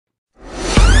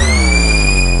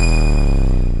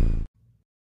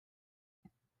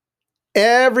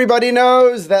Everybody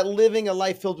knows that living a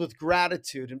life filled with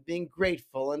gratitude and being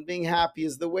grateful and being happy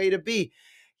is the way to be.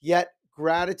 Yet,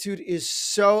 gratitude is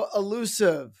so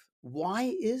elusive.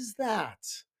 Why is that?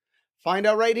 Find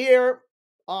out right here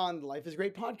on the Life is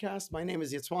Great podcast. My name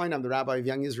is Yitzwine. I'm the rabbi of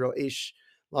Young Israel Aish,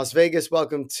 Las Vegas.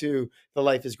 Welcome to the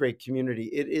Life is Great community.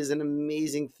 It is an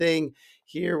amazing thing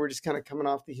here. We're just kind of coming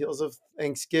off the heels of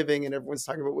Thanksgiving, and everyone's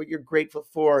talking about what you're grateful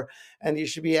for, and you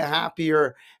should be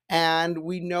happier. And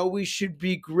we know we should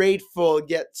be grateful,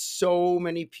 yet so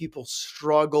many people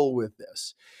struggle with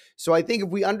this. So I think if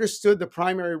we understood the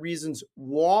primary reasons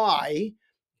why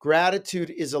gratitude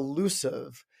is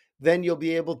elusive, then you'll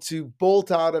be able to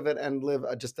bolt out of it and live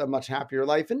just a much happier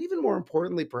life. And even more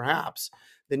importantly, perhaps,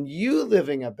 than you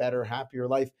living a better, happier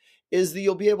life, is that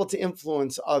you'll be able to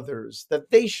influence others that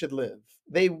they should live.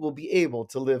 They will be able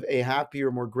to live a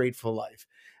happier, more grateful life.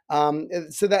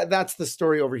 So that's the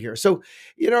story over here. So,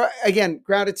 again,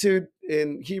 gratitude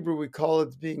in Hebrew, we call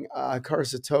it being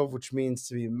karsatov, which means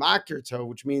to be makir tov,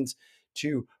 which means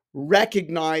to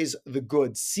recognize the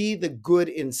good, see the good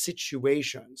in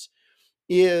situations,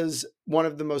 is one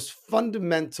of the most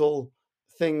fundamental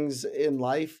things in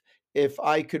life. If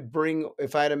I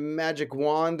had a magic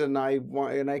wand and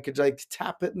I could like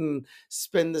tap it and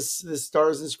spin the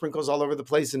stars and sprinkles all over the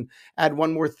place and add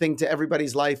one more thing to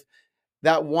everybody's life,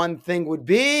 that one thing would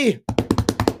be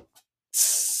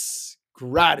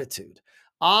gratitude.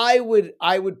 I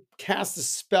would cast a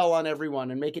spell on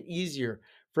everyone and make it easier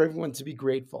for everyone to be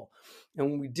grateful.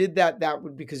 And when we did that,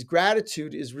 because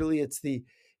gratitude is really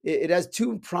it has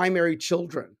two primary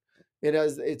children. It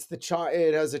has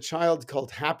a child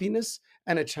called happiness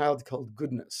and a child called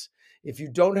goodness. If you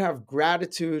don't have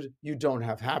gratitude, you don't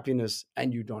have happiness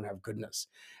and you don't have goodness.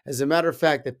 As a matter of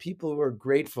fact, the people who are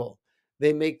grateful,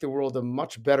 they make the world a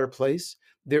much better place.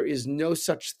 There is no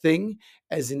such thing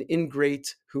as an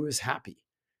ingrate who is happy.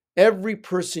 Every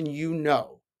person you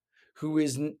know who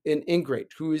is an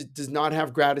ingrate, does not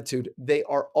have gratitude, they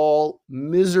are all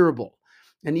miserable.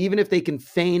 And even if they can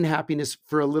feign happiness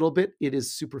for a little bit, it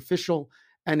is superficial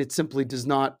and it simply does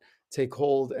not take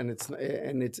hold, and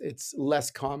it's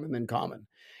less common than common.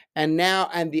 And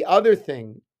the other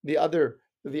thing, the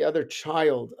other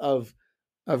child of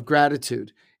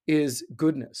gratitude is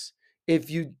goodness. If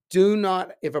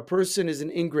a person is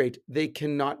an ingrate, they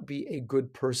cannot be a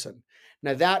good person.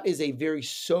 Now, that is a very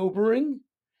sobering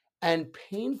and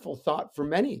painful thought for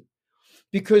many,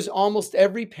 because almost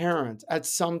every parent at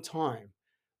some time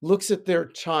looks at their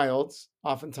child,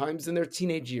 oftentimes in their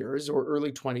teenage years or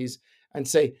early 20s, and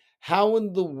say, how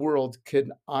in the world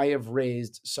could I have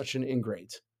raised such an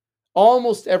ingrate?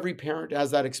 Almost every parent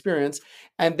has that experience,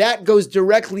 and that goes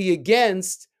directly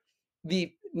against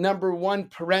the number one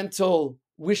parental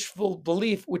wishful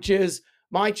belief, which is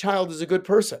my child is a good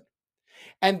person.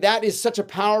 And that is such a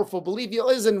powerful belief.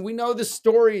 Listen, we know the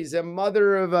stories. A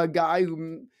mother of a guy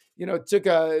who, took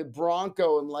a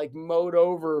Bronco and like mowed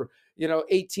over,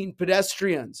 18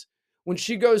 pedestrians. When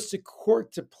she goes to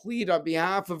court to plead on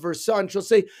behalf of her son, she'll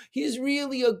say, he's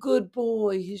really a good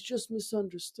boy. He's just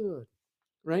misunderstood,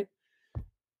 right?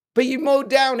 But you mowed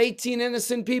down 18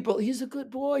 innocent people. He's a good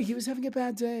boy. He was having a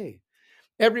bad day.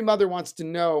 Every mother wants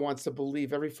to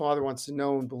believe, every father wants to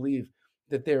know and believe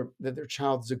that their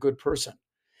child is a good person.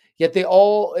 Yet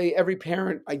every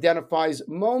parent identifies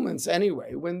moments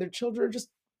anyway when their children are just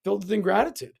filled with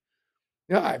ingratitude.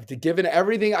 I've given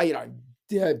everything.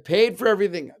 I've paid for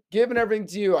everything. I've given everything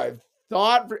to you. I've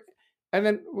thought for, and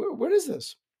then what is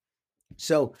this?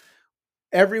 So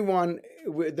everyone,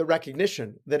 with the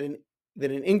recognition that an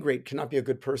ingrate cannot be a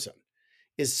good person,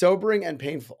 is sobering and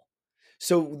painful.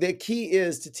 So the key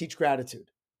is to teach gratitude.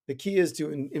 The key is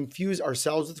to infuse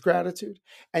ourselves with gratitude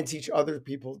and teach other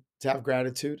people to have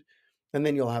gratitude. And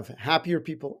then you'll have happier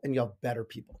people and you'll have better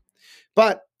people.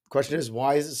 But the question is,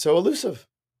 why is it so elusive,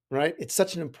 right? It's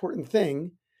such an important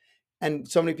thing. And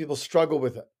so many people struggle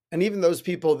with it. And even those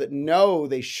people that know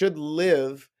they should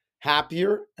live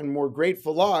happier and more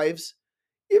grateful lives,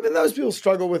 even those people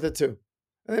struggle with it too.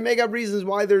 And they make up reasons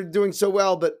why they're doing so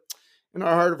well. But in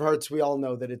our heart of hearts, we all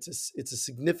know that it's a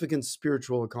significant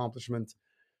spiritual accomplishment.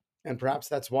 And perhaps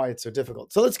that's why it's so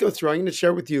difficult. So let's go through. I'm going to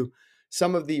share with you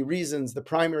some of the reasons, the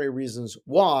primary reasons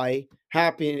why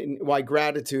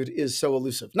gratitude is so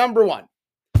elusive. Number one,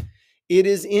 it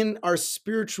is in our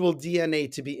spiritual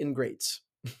DNA to be ingrates.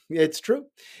 It's true.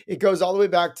 It goes all the way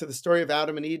back to the story of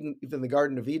Adam and Eden, even the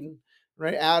Garden of Eden,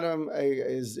 right? Adam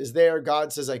is there.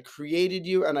 God says, I created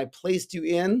you and I placed you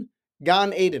in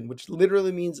Gan Eden, which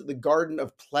literally means the garden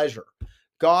of pleasure.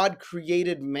 God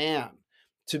created man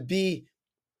to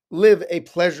live a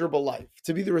pleasurable life,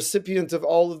 to be the recipient of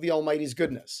all of the Almighty's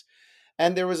goodness.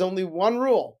 And there was only one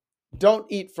rule: don't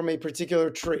eat from a particular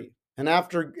tree. And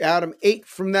after Adam ate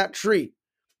from that tree,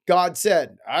 God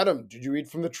said, Adam, did you eat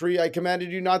from the tree I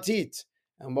commanded you not to eat?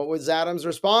 And what was Adam's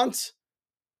response?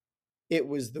 It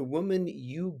was the woman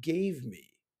you gave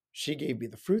me. She gave me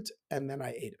the fruit, and then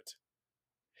I ate it.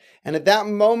 And at that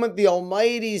moment, the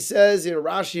Almighty says,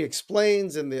 Rashi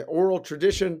explains in the oral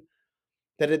tradition,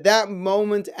 that at that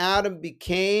moment, Adam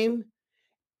became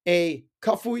a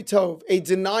kafui tov, a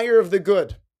denier of the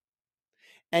good.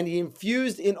 And he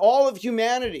infused in all of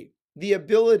humanity the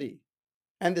ability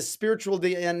and the spiritual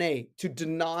DNA to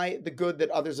deny the good that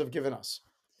others have given us.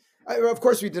 Of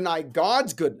course, we deny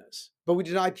God's goodness, but we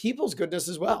deny people's goodness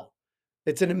as well.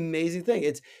 It's an amazing thing.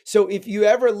 It's so if you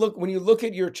ever look, when you look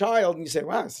at your child and you say,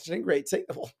 wow, such a great, say,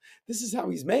 well, this is how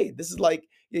he's made. This is like,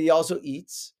 he also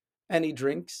eats and he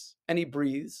drinks and he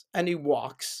breathes and he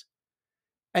walks.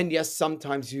 And yes,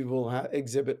 sometimes you will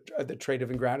exhibit the trait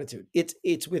of ingratitude.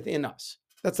 It's within us.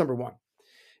 That's number one.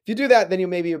 If you do that, then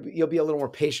you'll be a little more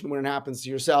patient when it happens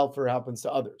to yourself or happens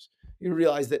to others. You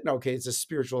realize that, okay, it's a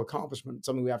spiritual accomplishment, it's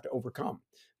something we have to overcome,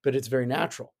 but it's very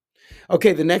natural.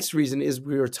 Okay, the next reason is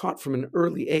we are taught from an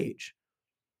early age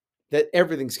that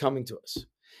everything's coming to us.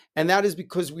 And that is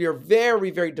because we are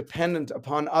very, very dependent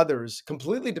upon others,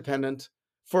 completely dependent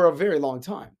for a very long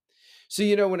time.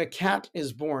 So, when a cat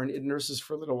is born, it nurses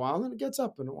for a little while, and then it gets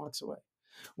up and it walks away.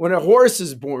 When a horse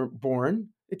is born,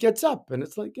 it gets up and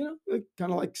it's like, it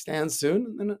kind of like stands soon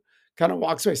and then it kind of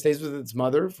walks away, stays with its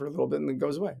mother for a little bit and then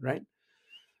goes away, right?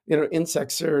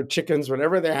 Insects or chickens,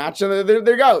 whenever they hatch, they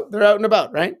go, they're out and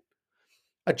about, right?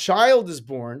 A child is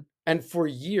born, and for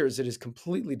years it is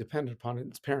completely dependent upon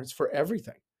its parents for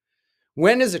everything.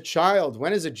 When is a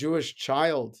Jewish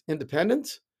child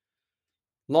independent?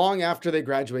 Long after they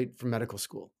graduate from medical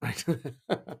school, right?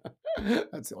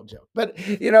 That's the old joke. But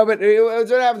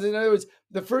what happens, in other words,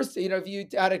 the first, if you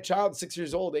had a child 6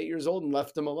 years old, 8 years old and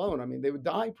left them alone, I mean, they would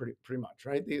die pretty much,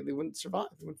 right? They wouldn't survive.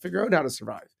 They wouldn't figure out how to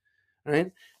survive,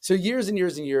 right? So years and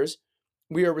years and years,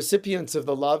 we are recipients of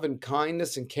the love and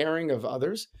kindness and caring of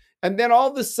others. And then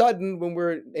all of a sudden, when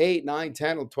we're 8, 9,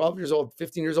 10, or 12 years old,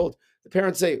 15 years old, the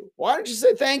parents say, why don't you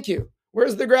say thank you?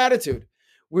 Where's the gratitude?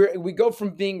 We go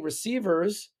from being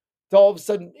receivers to all of a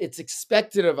sudden it's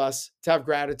expected of us to have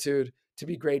gratitude, to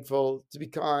be grateful, to be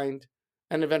kind,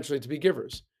 and eventually to be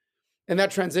givers. And that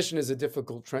transition is a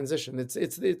difficult transition. It's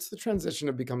the transition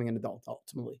of becoming an adult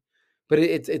ultimately. But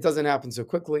it doesn't happen so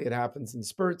quickly. It happens in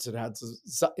spurts. It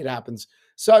happens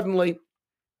suddenly.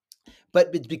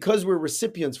 But because we're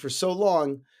recipients for so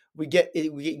long, we get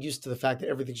used to the fact that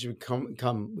everything should come.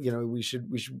 We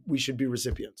should be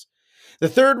recipients. The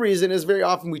third reason is very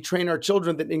often we train our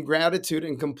children that ingratitude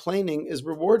and complaining is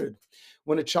rewarded.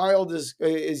 When a child is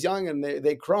young and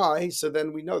they cry, so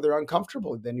then we know they're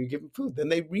uncomfortable. Then you give them food. Then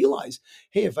they realize,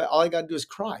 hey, all I got to do is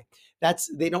cry.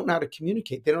 They don't know how to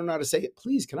communicate. They don't know how to say,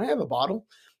 please, can I have a bottle?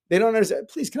 They don't know how to say,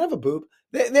 please, can I have a boob?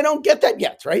 They don't get that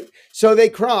yet, right? So they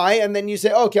cry, and then you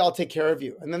say, okay, I'll take care of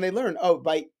you. And then they learn,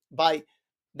 by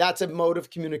that's a mode of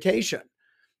communication.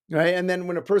 Right. And then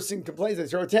when a person complains, they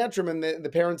throw a tantrum and the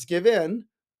parents give in.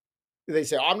 They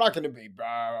say, I'm not going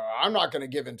to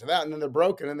give in to that. And then they're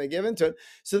broken and they give into it.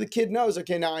 So the kid knows,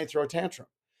 okay, now I throw a tantrum.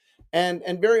 And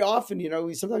very often,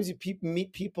 sometimes you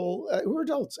meet people who are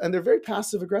adults and they're very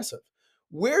passive aggressive.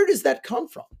 Where does that come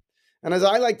from? And as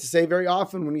I like to say, very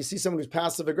often when you see someone who's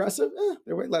passive aggressive,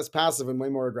 they're way less passive and way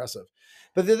more aggressive.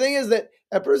 But the thing is that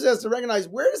a person has to recognize,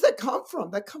 where does that come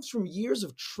from? That comes from years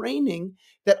of training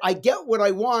that I get what I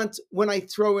want when I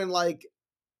throw in like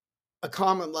a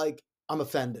comment like, I'm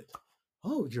offended.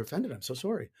 Oh, you're offended. I'm so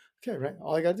sorry. Okay, right.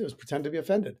 All I got to do is pretend to be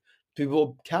offended. People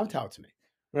will kowtow to me,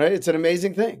 right? It's an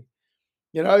amazing thing.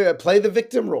 Play the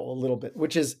victim role a little bit,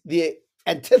 which is the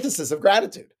antithesis of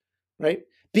gratitude, right?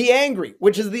 Be angry,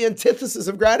 which is the antithesis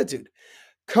of gratitude.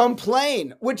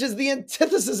 Complain, which is the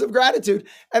antithesis of gratitude.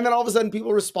 And then all of a sudden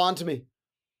people respond to me.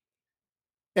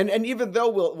 And even though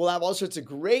we'll have all sorts of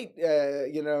great,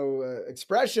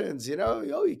 expressions,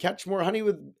 you catch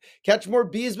more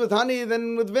bees with honey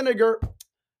than with vinegar.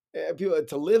 People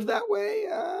to live that way,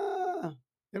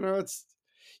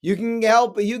 you can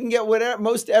get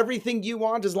most everything you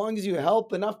want as long as you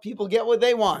help enough people get what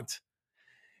they want.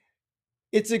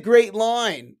 It's a great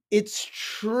line. It's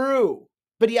true.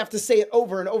 But you have to say it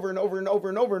over and over and over and over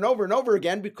and over and over and over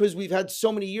again because we've had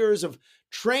so many years of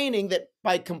training that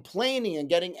by complaining and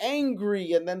getting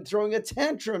angry and then throwing a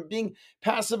tantrum, being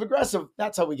passive aggressive,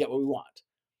 that's how we get what we want.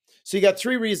 So you got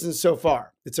three reasons so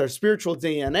far. It's our spiritual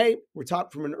DNA. We're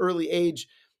taught from an early age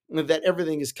that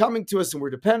everything is coming to us and we're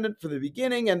dependent from the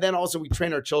beginning. And then also we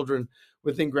train our children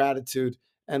with ingratitude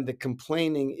and the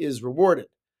complaining is rewarded.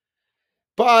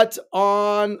 but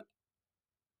on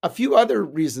a few other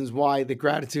reasons why the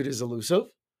gratitude is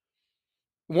elusive.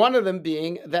 One of them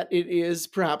being that it is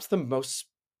perhaps the most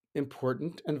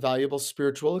important and valuable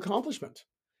spiritual accomplishment.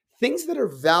 Things that are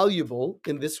valuable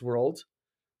in this world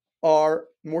are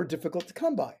more difficult to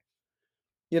come by.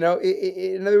 In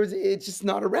other words, it's just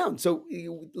not around. So,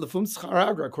 lefum schar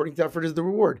agra, according to effort is the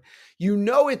reward.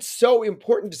 It's so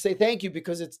important to say thank you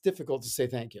because it's difficult to say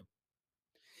thank you.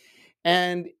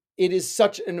 And it is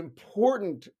such an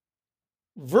important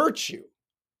virtue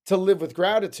to live with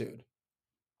gratitude.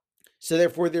 So,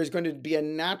 therefore, there's going to be a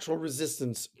natural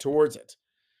resistance towards it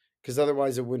because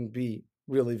otherwise it wouldn't be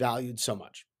really valued so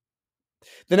much.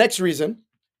 The next reason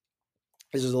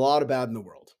is there's a lot of bad in the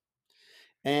world.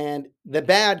 And the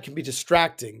bad can be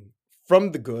distracting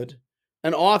from the good,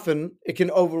 and often it can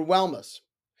overwhelm us.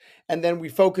 And then we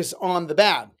focus on the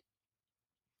bad.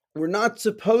 We're not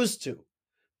supposed to,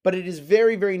 but it is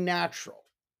very, very natural.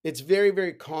 It's very,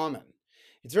 very common.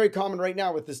 It's very common right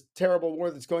now with this terrible war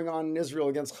that's going on in Israel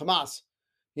against Hamas.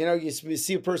 You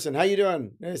see a person, how you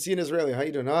doing? I see an Israeli, how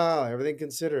you doing? Everything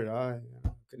considered.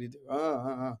 What can you do?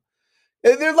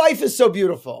 Their life is so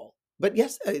beautiful. But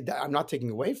yes, I'm not taking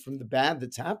away from the bad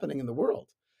that's happening in the world.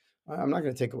 I'm not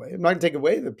going to take away. I'm not going to take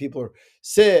away that people are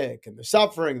sick and they're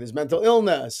suffering. There's mental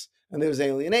illness and there's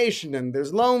alienation and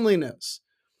there's loneliness.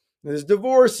 And there's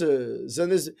divorces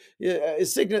and there's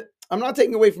sickness. I'm not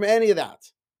taking away from any of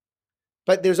that.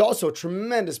 But there's also a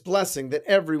tremendous blessing that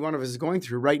every one of us is going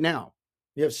through right now.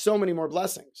 You have so many more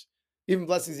blessings, even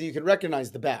blessings that you can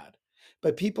recognize the bad.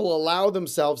 But people allow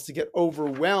themselves to get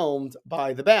overwhelmed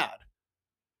by the bad.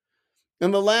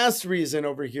 And the last reason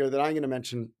over here that I'm going to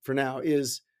mention for now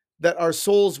is that our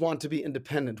souls want to be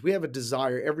independent. We have a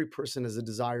desire. Every person has a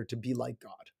desire to be like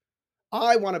God.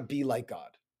 I want to be like God.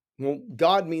 Well,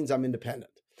 God means I'm independent.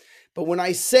 But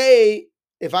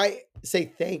if I say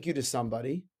thank you to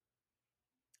somebody,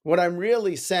 what I'm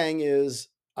really saying is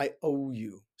I owe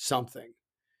you something.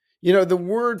 The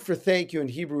word for thank you in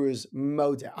Hebrew is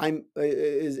moda.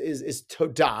 Is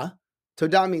todah.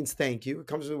 Todah means thank you. It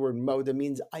comes from the word moda,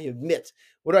 means I admit.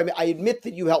 What do I mean? I admit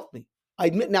that you helped me. I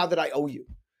admit now that I owe you.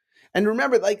 And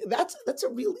remember, like that's a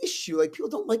real issue. Like people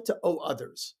don't like to owe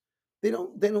others. They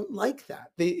don't like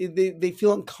that. They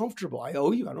feel uncomfortable. I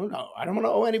owe you. I don't know. I don't want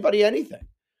to owe anybody anything.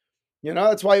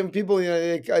 That's why when people,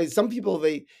 some people,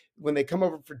 when they come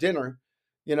over for dinner,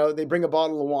 they bring a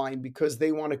bottle of wine because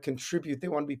they want to contribute. They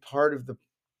want to be part of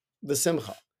the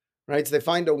simcha, right? So they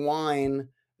find a wine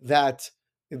that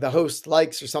the host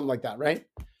likes or something like that, right?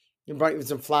 You invite with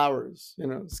some flowers,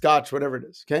 scotch, whatever it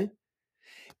is, okay?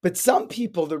 But some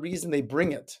people, the reason they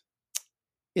bring it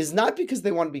is not because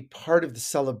they want to be part of the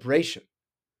celebration.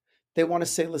 They want to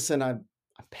say, listen, I'm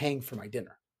paying for my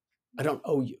dinner. I don't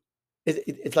owe you.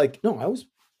 It's like, no,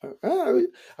 I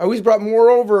always brought more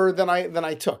over than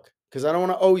I took because I don't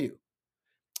want to owe you.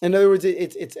 In other words,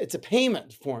 it's a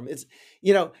payment form. It's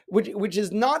which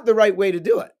is not the right way to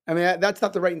do it. I mean, that's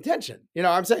not the right intention.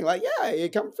 I'm saying like, yeah, you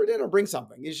come for dinner, bring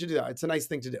something. You should do that. It's a nice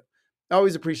thing to do. I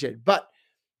always appreciate it. But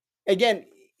again,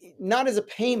 not as a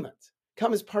payment.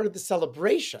 Come as part of the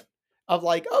celebration of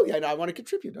like, oh yeah, I want to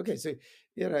contribute. Okay, so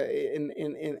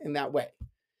in that way.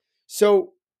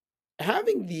 So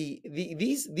having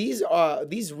these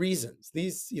reasons,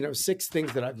 these 6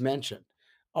 things that I've mentioned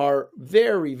are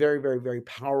very, very, very, very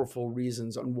powerful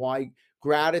reasons on why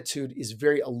gratitude is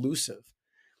very elusive.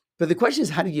 But the question is,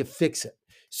 how do you fix it?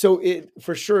 So it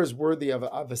for sure is worthy of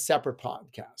a separate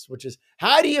podcast, which is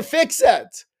how do you fix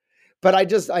it? But I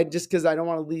just because I don't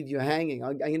want to leave you hanging,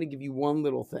 I'm going to give you one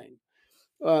little thing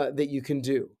that you can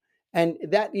do, and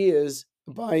that is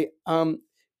by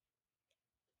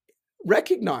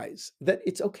recognize that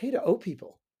it's okay to owe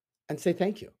people and say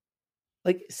thank you.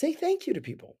 Like say thank you to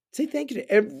people. Say thank you to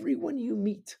everyone you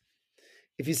meet.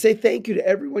 If you say thank you to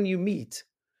everyone you meet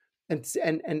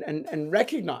and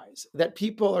recognize that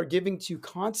people are giving to you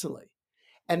constantly,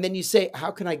 and then you say,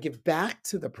 how can I give back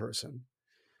to the person?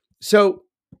 So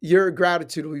your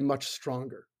gratitude will be much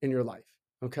stronger in your life.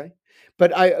 Okay.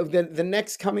 But the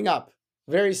next coming up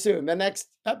very soon, the next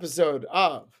episode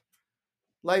of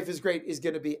Life is Great is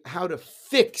going to be how to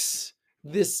fix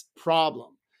this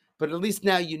problem. But at least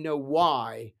now you know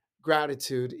why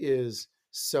gratitude is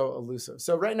so elusive.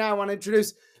 So right now I want to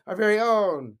introduce our very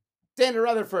own Dana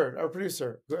Rutherford, our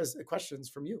producer, who has questions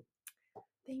from you.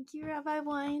 Thank you, Rabbi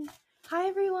Wine. Hi,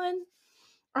 everyone.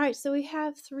 All right, so we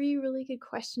have 3 really good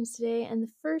questions today. And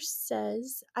the first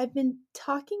says, I've been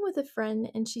talking with a friend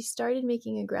and she started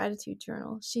making a gratitude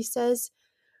journal. She says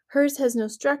Hers has no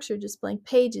structure, just blank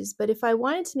pages. But if I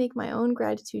wanted to make my own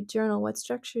gratitude journal, what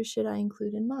structure should I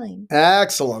include in mine?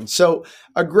 Excellent. So,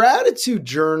 a gratitude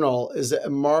journal is a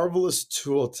marvelous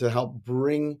tool to help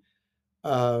bring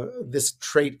this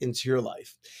trait into your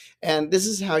life. And this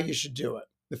is how you should do it.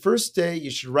 The first day,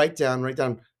 you should write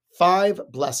down 5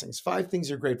 blessings, 5 things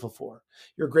you're grateful for.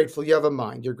 You're grateful you have a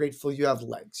mind. You're grateful you have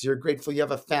legs. You're grateful you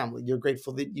have a family. You're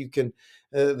grateful that you can,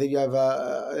 that you have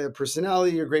a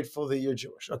personality. You're grateful that you're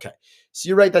Jewish. Okay. So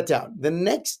you write that down. The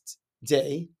next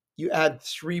day, you add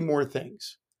 3 more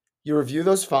things. You review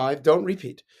those 5, don't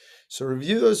repeat. So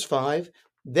review those 5.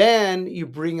 Then you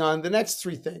bring on the next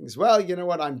 3 things. Well, you know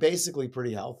what? I'm basically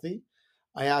pretty healthy.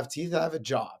 I have teeth. I have a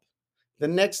job. The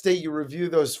next day you review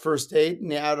those first 8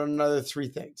 and you add on another 3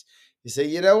 things. You say,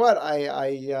 you know what? I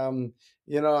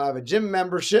have a gym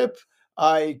membership.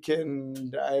 I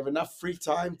have enough free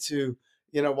time to,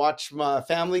 watch my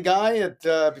Family Guy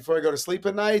before I go to sleep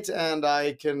at night. And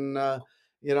I can,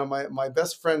 my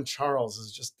best friend Charles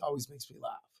is just always makes me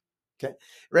laugh. Okay.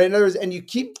 Right. In other words, and you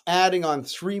keep adding on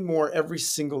 3 more every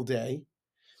single day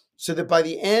so that by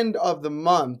the end of the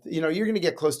month, you're going to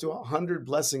get close to 100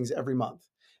 blessings every month.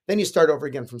 Then you start over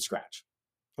again from scratch.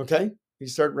 Okay. You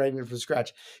start writing it from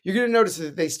scratch. You're going to notice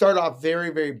that they start off very,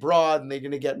 very broad and they're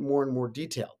going to get more and more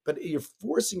detailed, but you're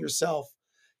forcing yourself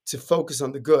to focus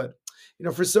on the good.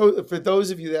 For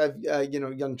those of you that have,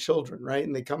 young children, right.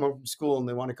 And they come home from school and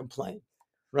they want to complain,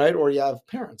 right. Or you have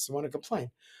parents that want to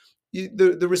complain.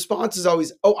 The response is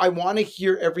always, oh, I want to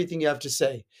hear everything you have to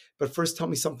say, but first tell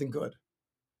me something good.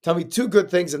 Tell me 2 good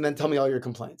things and then tell me all your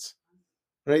complaints.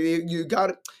 Right? You got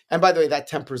it. And by the way, that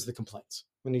tempers the complaints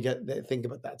when you think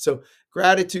about that. So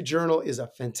gratitude journal is a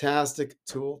fantastic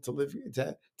tool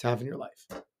to have in your life.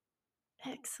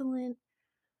 Excellent.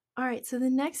 All right, so the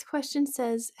next question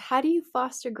says, how do you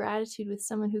foster gratitude with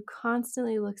someone who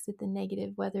constantly looks at the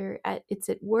negative, whether it's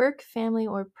at work, family,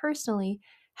 or personally?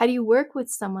 How do you work with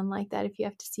someone like that if you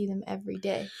have to see them every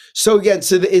day? So again,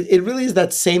 it really is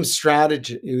that same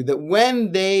strategy that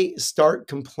when they start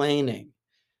complaining,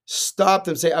 stop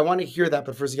them, say, I want to hear that,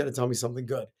 but first you got to tell me something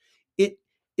good.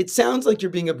 It sounds like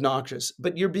you're being obnoxious,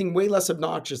 but you're being way less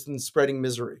obnoxious than spreading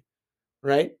misery,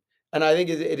 right? And I think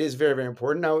it is very, very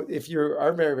important. Now, if you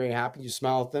are very, very happy, you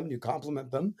smile at them, you compliment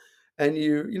them, and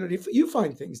you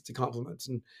find things to compliment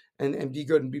and be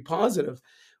good and be positive.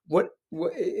 One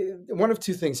of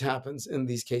 2 things happens in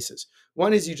these cases.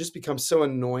 One is you just become so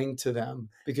annoying to them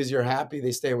because you're happy,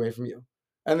 they stay away from you,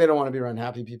 and they don't want to be around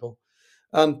happy people.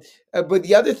 But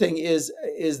the other thing is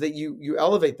that you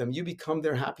elevate them. You become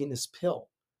their happiness pill.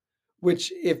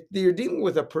 Which, if you're dealing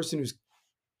with a person who's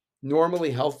normally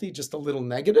healthy, just a little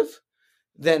negative,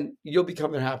 then you'll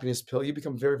become their happiness pill. You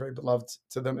become very, very beloved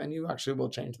to them, and you actually will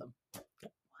change them.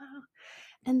 Wow.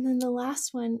 And then the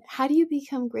last one, how do you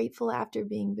become grateful after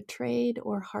being betrayed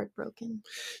or heartbroken?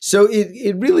 So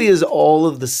it really is all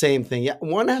of the same thing. Yeah,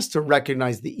 one has to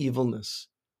recognize the evilness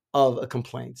of a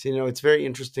complaint. It's very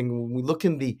interesting when we look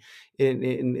in the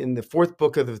 4th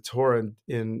book of the Torah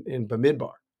in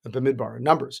Bamidbar,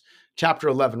 Numbers, chapter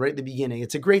 11, right at the beginning.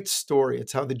 It's a great story.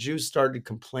 It's how the Jews started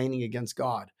complaining against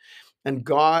God. And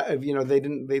God,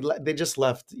 they just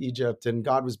left Egypt, and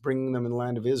God was bringing them in the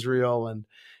land of Israel. And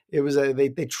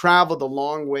they traveled a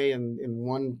long way in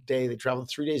one day. They traveled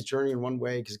 3 days journey in one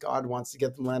way because God wants to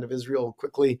get them the land of Israel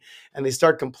quickly. And they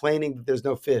start complaining that there's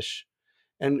no fish.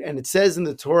 And it says in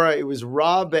the Torah, it was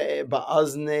Ra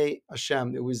ba'azne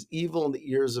Hashem. It was evil in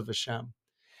the ears of Hashem.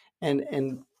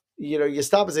 And you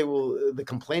stop and say, well, the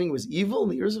complaining was evil in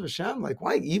the ears of Hashem. Like,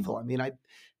 why evil? I mean,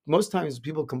 most times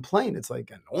people complain, it's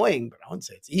like annoying, but I wouldn't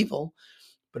say it's evil.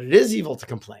 But it is evil to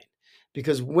complain,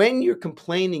 because when you're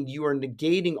complaining, you are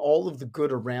negating all of the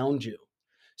good around you.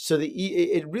 So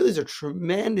it really is a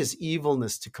tremendous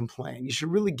evilness to complain. You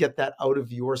should really get that out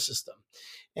of your system.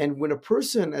 And when a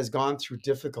person has gone through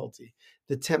difficulty,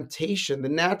 the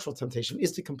natural temptation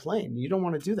is to complain. You don't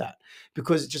want to do that,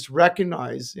 because just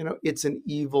recognize, it's an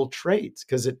evil trait,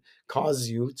 because it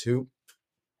causes you to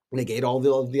negate all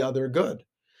the other good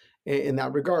in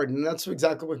that regard. And that's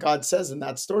exactly what God says in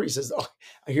that story. He says, oh,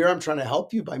 here I'm trying to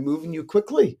help you by moving you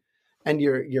quickly, and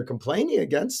you're complaining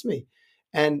against me.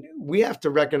 And we have to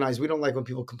recognize we don't like when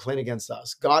people complain against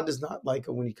us. God does not like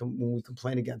it when we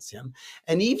complain against him.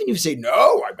 And even if you say,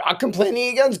 no, I'm not complaining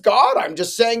against God. I'm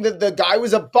just saying that the guy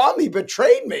was a bum. He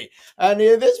betrayed me. And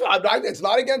it's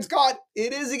not against God.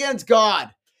 It is against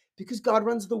God, because God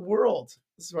runs the world.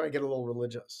 This is where I get a little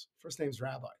religious. First name's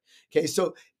Rabbi. Okay,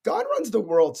 so God runs the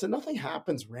world, so nothing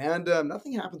happens random.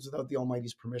 Nothing happens without the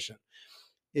Almighty's permission.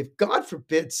 If, God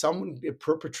forbid, someone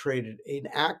perpetrated an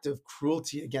act of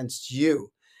cruelty against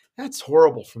you, That's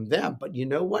horrible from them. But you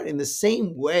know what? In the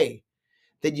same way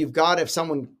that you've got, if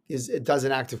someone does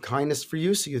an act of kindness for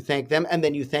you, so you thank them and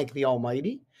then you thank the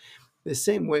Almighty, the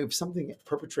same way, if something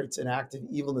perpetrates an act of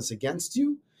evilness against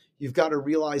you, you've got to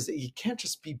realize that you can't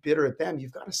just be bitter at them.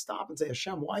 You've got to stop and say,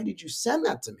 Hashem, why did you send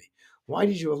that to me? Why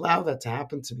did you allow that to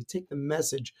happen to me? Take the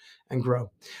message and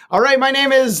grow. All right,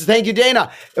 thank you,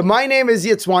 Dana. My name is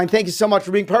Yitzwine. Thank you so much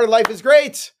for being part of Life is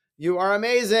Great. You are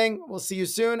amazing. We'll see you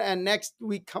soon. And next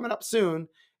week, coming up soon,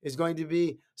 is going to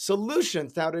be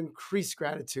solutions that increase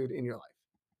gratitude in your life.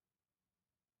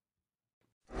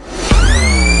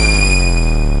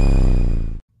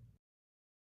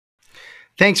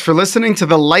 Thanks for listening to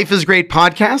the Life is Great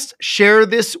podcast. Share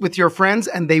this with your friends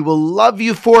and they will love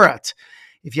you for it.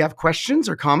 If you have questions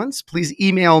or comments, please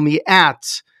email me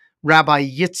at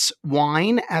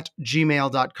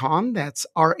rabbiyitzwine@gmail.com. That's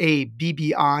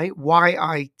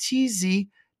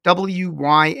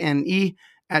RABBIYITZWYNE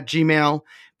 @gmail.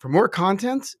 For more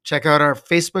content, check out our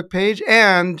Facebook page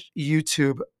and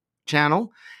YouTube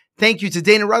channel. Thank you to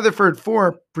Dana Rutherford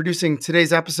for producing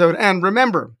today's episode. And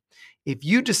remember, if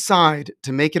you decide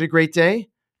to make it a great day,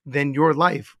 then your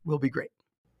life will be great.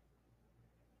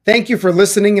 Thank you for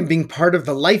listening and being part of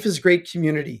the Life is Great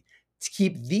community. To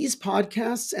keep these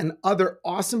podcasts and other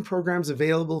awesome programs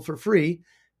available for free,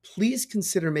 please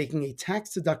consider making a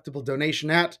tax-deductible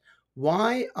donation at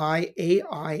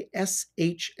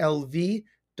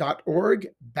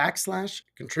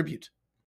yiaishlv.org/contribute.